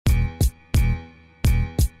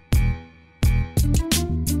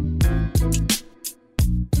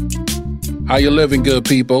How you living, good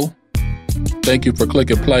people? Thank you for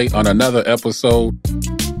clicking play on another episode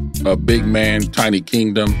of Big Man, Tiny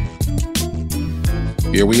Kingdom.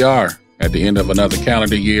 Here we are at the end of another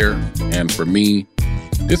calendar year, and for me,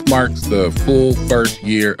 this marks the full first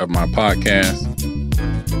year of my podcast.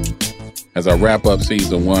 As I wrap up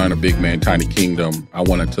season 1 of Big Man, Tiny Kingdom, I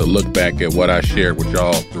wanted to look back at what I shared with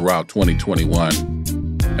y'all throughout 2021,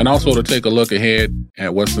 and also to take a look ahead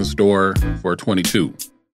at what's in store for 22.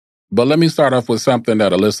 But let me start off with something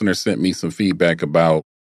that a listener sent me some feedback about,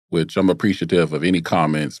 which I'm appreciative of any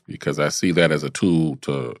comments because I see that as a tool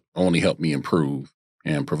to only help me improve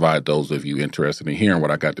and provide those of you interested in hearing what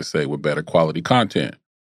I got to say with better quality content.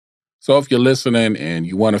 So if you're listening and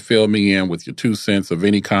you want to fill me in with your 2 cents of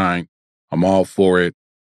any kind, I'm all for it.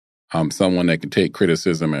 I'm someone that can take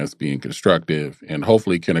criticism as being constructive and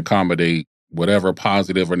hopefully can accommodate whatever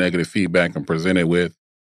positive or negative feedback I'm presented with,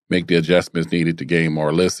 make the adjustments needed to gain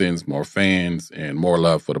more listens, more fans, and more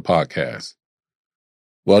love for the podcast.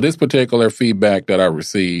 Well, this particular feedback that I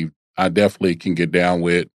received, I definitely can get down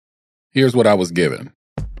with. Here's what I was given.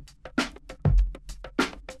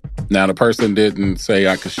 Now, the person didn't say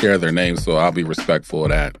I could share their name, so I'll be respectful of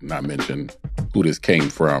that and not mention who this came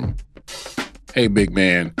from. Hey, big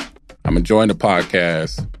man, I'm enjoying the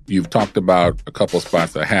podcast. You've talked about a couple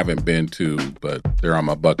spots I haven't been to, but they're on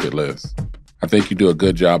my bucket list. I think you do a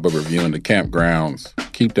good job of reviewing the campgrounds.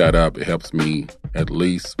 Keep that up. It helps me, at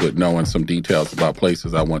least, with knowing some details about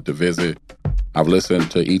places I want to visit. I've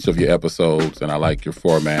listened to each of your episodes, and I like your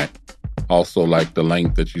format. Also like the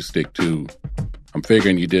length that you stick to. I'm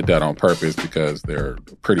figuring you did that on purpose because they're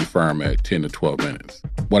pretty firm at 10 to 12 minutes.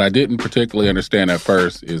 What I didn't particularly understand at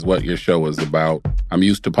first is what your show is about. I'm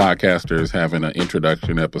used to podcasters having an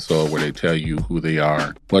introduction episode where they tell you who they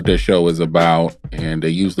are, what their show is about, and they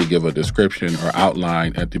usually give a description or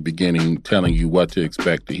outline at the beginning telling you what to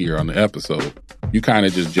expect to hear on the episode. You kind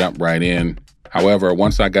of just jump right in. However,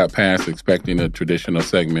 once I got past expecting the traditional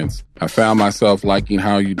segments, I found myself liking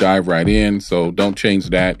how you dive right in, so don't change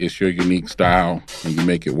that. It's your unique style, and you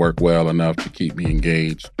make it work well enough to keep me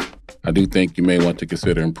engaged. I do think you may want to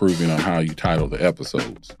consider improving on how you title the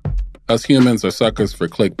episodes. Us humans are suckers for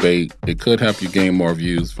clickbait. It could help you gain more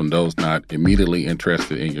views from those not immediately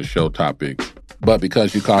interested in your show topics. But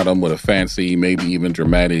because you caught them with a fancy, maybe even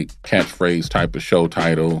dramatic catchphrase type of show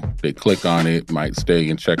title, they click on it, might stay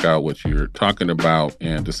and check out what you're talking about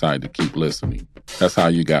and decide to keep listening. That's how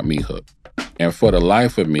you got me hooked. And for the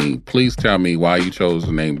life of me, please tell me why you chose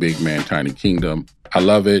the name Big Man Tiny Kingdom. I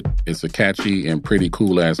love it. It's a catchy and pretty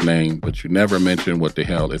cool-ass name, but you never mention what the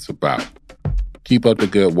hell it's about. Keep up the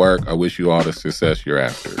good work. I wish you all the success you're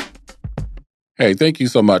after. Hey, thank you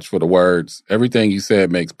so much for the words. Everything you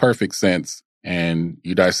said makes perfect sense, and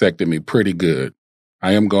you dissected me pretty good.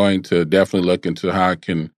 I am going to definitely look into how I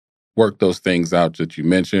can work those things out that you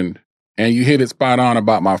mentioned. And you hit it spot on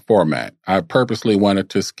about my format. I purposely wanted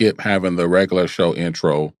to skip having the regular show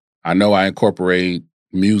intro. I know I incorporate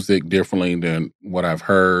music differently than what I've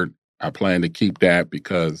heard. I plan to keep that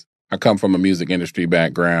because I come from a music industry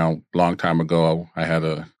background. Long time ago, I had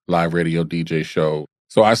a live radio DJ show.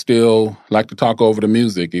 So I still like to talk over the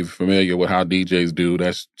music. If you're familiar with how DJs do,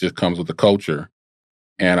 that just comes with the culture.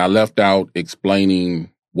 And I left out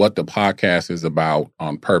explaining what the podcast is about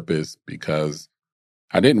on purpose because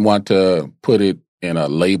I didn't want to put it in a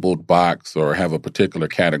labeled box or have a particular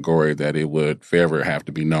category that it would forever have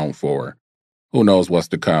to be known for. Who knows what's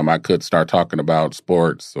to come? I could start talking about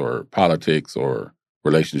sports or politics or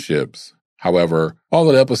relationships. However, all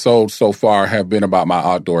of the episodes so far have been about my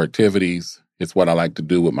outdoor activities. It's what I like to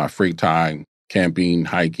do with my free time, camping,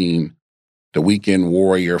 hiking, the weekend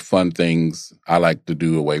warrior fun things I like to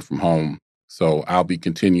do away from home. So I'll be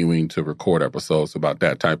continuing to record episodes about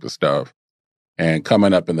that type of stuff. And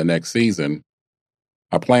coming up in the next season,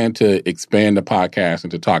 I plan to expand the podcast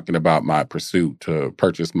into talking about my pursuit to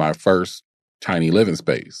purchase my first tiny living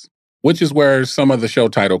space, which is where some of the show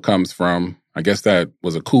title comes from. I guess that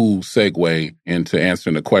was a cool segue into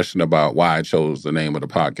answering the question about why I chose the name of the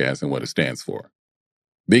podcast and what it stands for.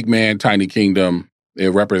 Big Man, Tiny Kingdom, it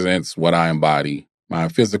represents what I embody, my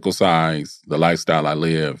physical size, the lifestyle I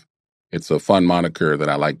live. It's a fun moniker that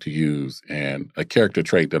I like to use and a character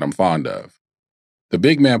trait that I'm fond of. The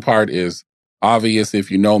big man part is obvious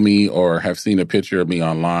if you know me or have seen a picture of me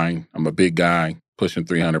online. I'm a big guy, pushing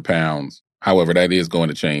 300 pounds. However, that is going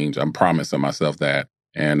to change. I'm promising myself that.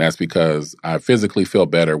 And that's because I physically feel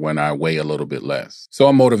better when I weigh a little bit less. So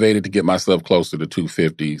I'm motivated to get myself closer to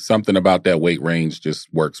 250. Something about that weight range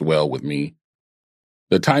just works well with me.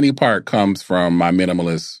 The tiny part comes from my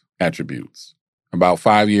minimalist attributes. About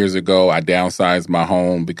 5 years ago, I downsized my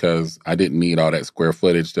home because I didn't need all that square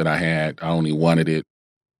footage that I had. I only wanted it.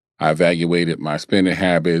 I evaluated my spending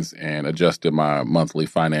habits and adjusted my monthly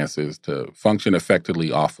finances to function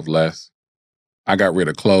effectively off of less. I got rid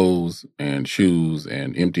of clothes and shoes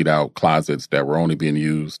and emptied out closets that were only being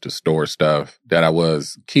used to store stuff that I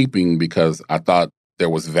was keeping because I thought there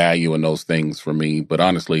was value in those things for me, but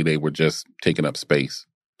honestly, they were just taking up space.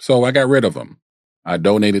 So I got rid of them. I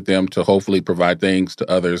donated them to hopefully provide things to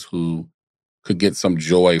others who could get some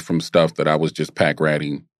joy from stuff that I was just pack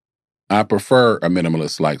ratting. I prefer a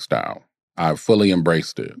minimalist lifestyle. I've fully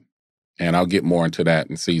embraced it, and I'll get more into that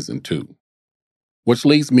in season 2. Which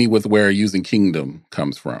leaves me with where using Kingdom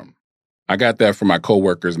comes from. I got that from my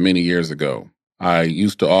coworkers many years ago. I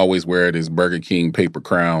used to always wear this Burger King paper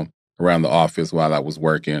crown around the office while I was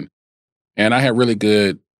working, and I had really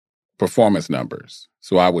good performance numbers.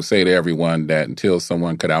 So I would say to everyone that until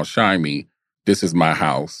someone could outshine me, this is my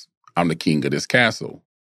house. I'm the king of this castle.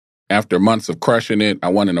 After months of crushing it, I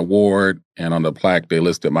won an award, and on the plaque, they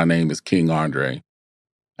listed my name as King Andre.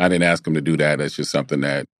 I didn't ask them to do that. That's just something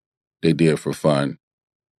that they did for fun.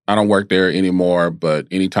 I don't work there anymore, but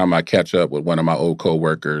anytime I catch up with one of my old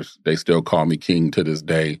coworkers, they still call me King to this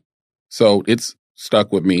day. So it's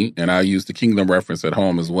stuck with me, and I use the Kingdom reference at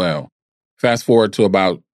home as well. Fast forward to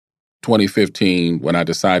about 2015, when I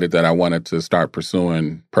decided that I wanted to start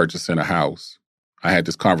pursuing purchasing a house. I had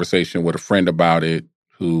this conversation with a friend about it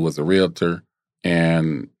who was a realtor,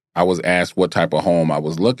 and I was asked what type of home I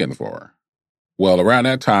was looking for. Well, around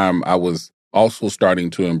that time, I was also starting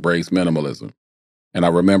to embrace minimalism. And I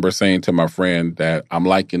remember saying to my friend that I'm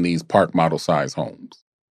liking these park model size homes.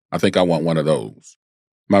 I think I want one of those.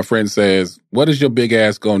 My friend says, "What is your big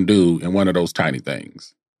ass gonna do in one of those tiny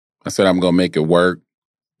things?" I said, "I'm gonna make it work,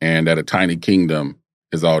 and that a tiny kingdom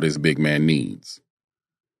is all this big man needs."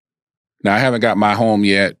 Now, I haven't got my home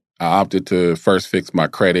yet. I opted to first fix my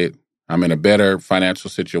credit. I'm in a better financial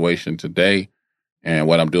situation today, and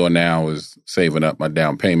what I'm doing now is saving up my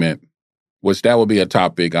down payment, which that will be a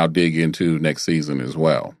topic I'll dig into next season as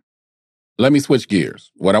well. Let me switch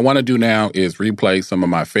gears. What I want to do now is replay some of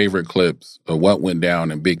my favorite clips of what went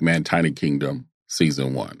down in Big Man Tiny Kingdom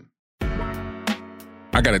Season 1.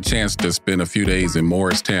 I got a chance to spend a few days in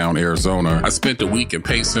Morristown, Arizona. I spent a week in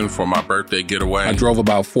Payson for my birthday getaway. I drove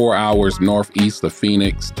about 4 hours northeast of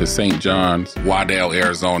Phoenix to St. John's, Waddell,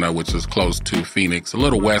 Arizona, which is close to Phoenix, a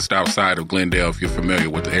little west outside of Glendale if you're familiar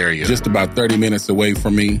with the area. Just about 30 minutes away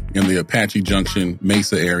from me in the Apache Junction,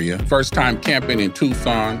 Mesa area. First time camping in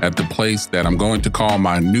Tucson at the place that I'm going to call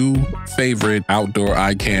my new favorite outdoor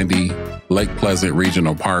eye candy, Lake Pleasant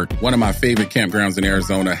Regional Park. One of my favorite campgrounds in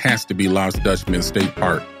Arizona has to be Lost Dutchman State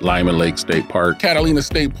Park, Lyman Lake State Park, Catalina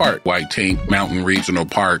State Park, White Tank Mountain Regional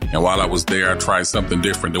Park. And while I was there, I tried something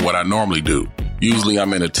different than what I normally do. Usually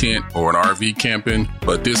I'm in a tent or an RV camping,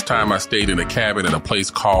 but this time I stayed in a cabin at a place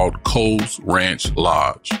called Coles Ranch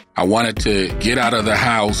Lodge. I wanted to get out of the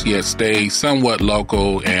house, yet stay somewhat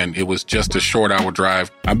local, and it was just a short hour drive.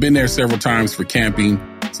 I've been there several times for camping,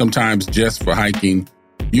 sometimes just for hiking.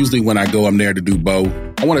 Usually when I go, I'm there to do both.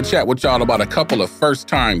 I want to chat with y'all about a couple of first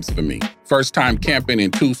times for me. First time camping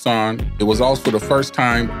in Tucson. It was also the first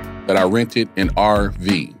time that I rented an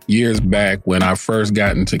RV. Years back when I first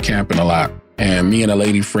got into camping a lot. And me and a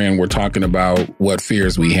lady friend were talking about what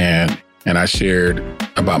fears we had. And I shared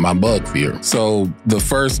about my bug fear. So the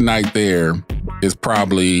first night there is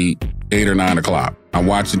probably 8 or 9 o'clock. I'm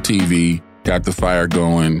watching TV, got the fire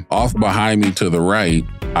going. Off behind me to the right,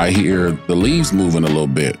 I hear the leaves moving a little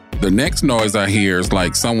bit. The next noise I hear is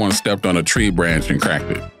like someone stepped on a tree branch and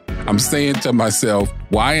cracked it. I'm saying to myself,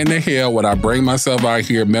 why in the hell would I bring myself out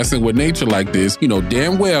here messing with nature like this? You know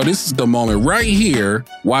damn well this is the moment right here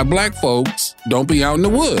why black folks don't be out in the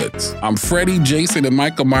woods. I'm Freddy, Jason, and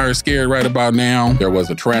Michael Myers scared right about now. There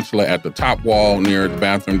was a tarantula at the top wall near the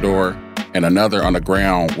bathroom door and another on the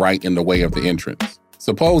ground right in the way of the entrance.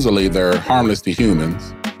 Supposedly, they're harmless to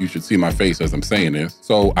humans. You should see my face as I'm saying this.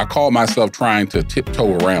 So I call myself trying to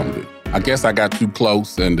tiptoe around it. I guess I got too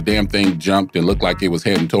close and the damn thing jumped and looked like it was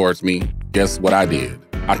heading towards me. Guess what I did?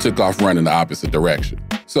 I took off running the opposite direction.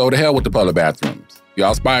 So to hell with the public bathrooms.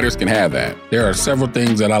 Y'all spiders can have that. There are several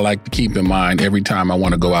things that I like to keep in mind every time I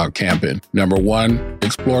want to go out camping. Number 1,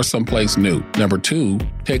 explore someplace new. Number 2,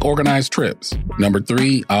 Take organized trips. Number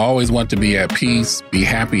 3, I always want to be at peace, be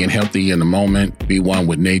happy and healthy in the moment, be one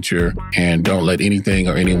with nature, and don't let anything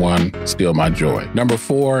or anyone steal my joy. Number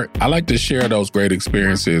 4, I like to share those great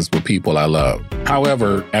experiences with people I love.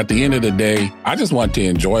 However, at the end of the day, I just want to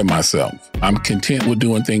enjoy myself. I'm content with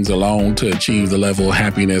doing things alone to achieve the level of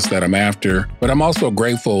happiness that I'm after, but I'm also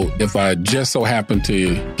grateful if I just so happen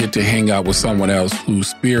to get to hang out with someone else whose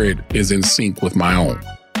spirit is in sync with my own.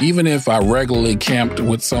 Even if I regularly camped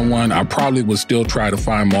with someone, I probably would still try to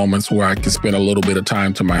find moments where I can spend a little bit of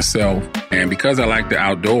time to myself. And because I like the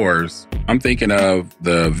outdoors, I'm thinking of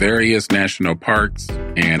the various national parks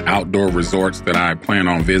and outdoor resorts that I plan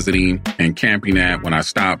on visiting and camping at when I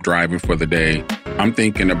stop driving for the day. I'm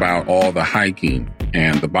thinking about all the hiking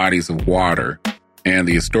and the bodies of water and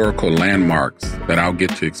the historical landmarks that I'll get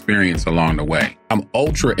to experience along the way. I'm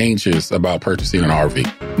ultra anxious about purchasing an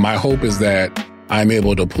RV. My hope is that I'm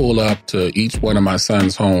able to pull up to each one of my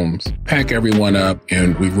son's homes, pack everyone up,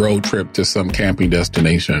 and we road trip to some camping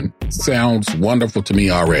destination. Sounds wonderful to me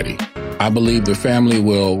already. I believe the family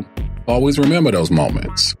will always remember those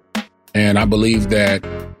moments. And I believe that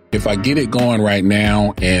if I get it going right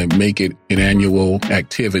now and make it an annual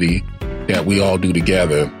activity that we all do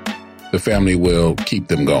together, the family will keep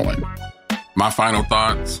them going. My final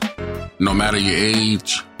thoughts, no matter your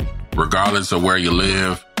age, regardless of where you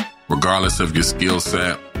live, regardless of your skill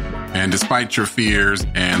set, and despite your fears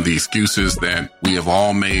and the excuses that we have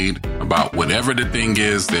all made about whatever the thing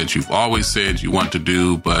is that you've always said you want to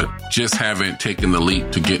do, but just haven't taken the leap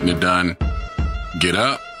to getting it done, get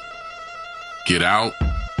up, get out,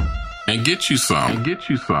 and get you some.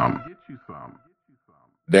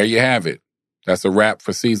 There you have it. That's a wrap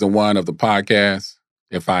for season 1 of the podcast.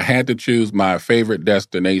 If I had to choose my favorite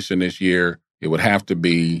destination this year, it would have to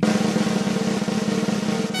be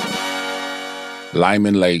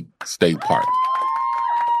Lyman Lake State Park.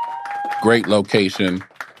 Great location.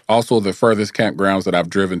 Also the furthest campgrounds that I've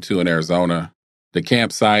driven to in Arizona. The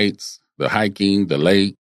campsites, the hiking, the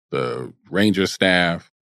lake, the ranger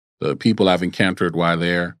staff, the people I've encountered while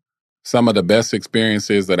there. Some of the best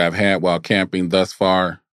experiences that I've had while camping thus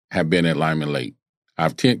far have been at Lyman Lake.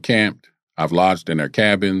 I've tent camped. I've lodged in their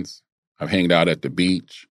cabins. I've hanged out at the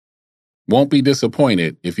beach. Won't be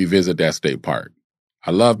disappointed if you visit that state park. I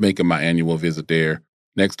love making my annual visit there.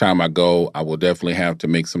 Next time I go, I will definitely have to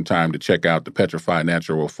make some time to check out the Petrified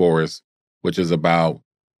Natural Forest, which is about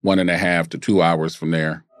 1.5 to 2 hours from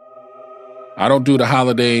there. I don't do the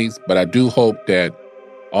holidays, but I do hope that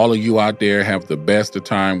all of you out there have the best of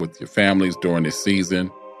time with your families during this season.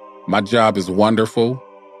 My job is wonderful.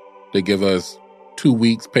 They give us 2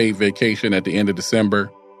 weeks paid vacation at the end of December.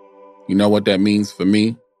 You know what that means for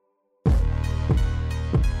me?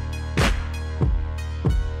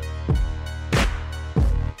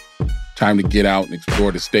 Time to get out and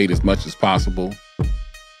explore the state as much as possible.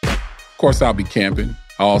 Of course, I'll be camping.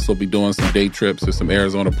 I'll also be doing some day trips to some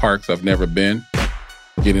Arizona parks I've never been,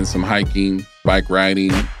 getting some hiking, bike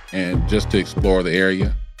riding, and just to explore the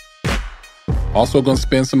area. Also going to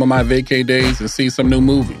spend some of my vacay days and see some new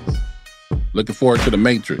movies. Looking forward to The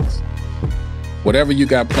Matrix. Whatever you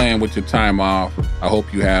got planned with your time off, I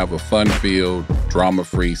hope you have a fun-filled,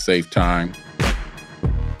 drama-free, safe time.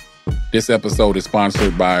 This episode is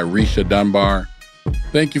sponsored by Risha Dunbar.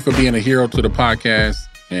 Thank you for being a hero to the podcast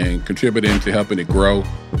and contributing to helping it grow.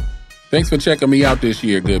 Thanks for checking me out this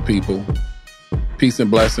year, good people. Peace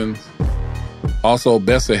and blessings. Also,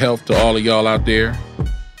 best of health to all of y'all out there.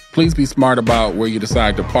 Please be smart about where you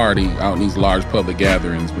decide to party out in these large public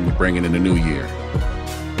gatherings when you bring it in the new year.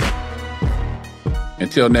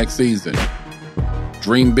 Until next season,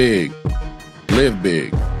 dream big, live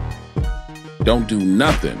big. Don't do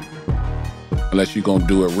nothing unless you're going to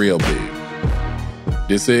do it real big.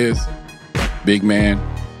 This is Big Man,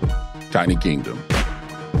 Tiny Kingdom.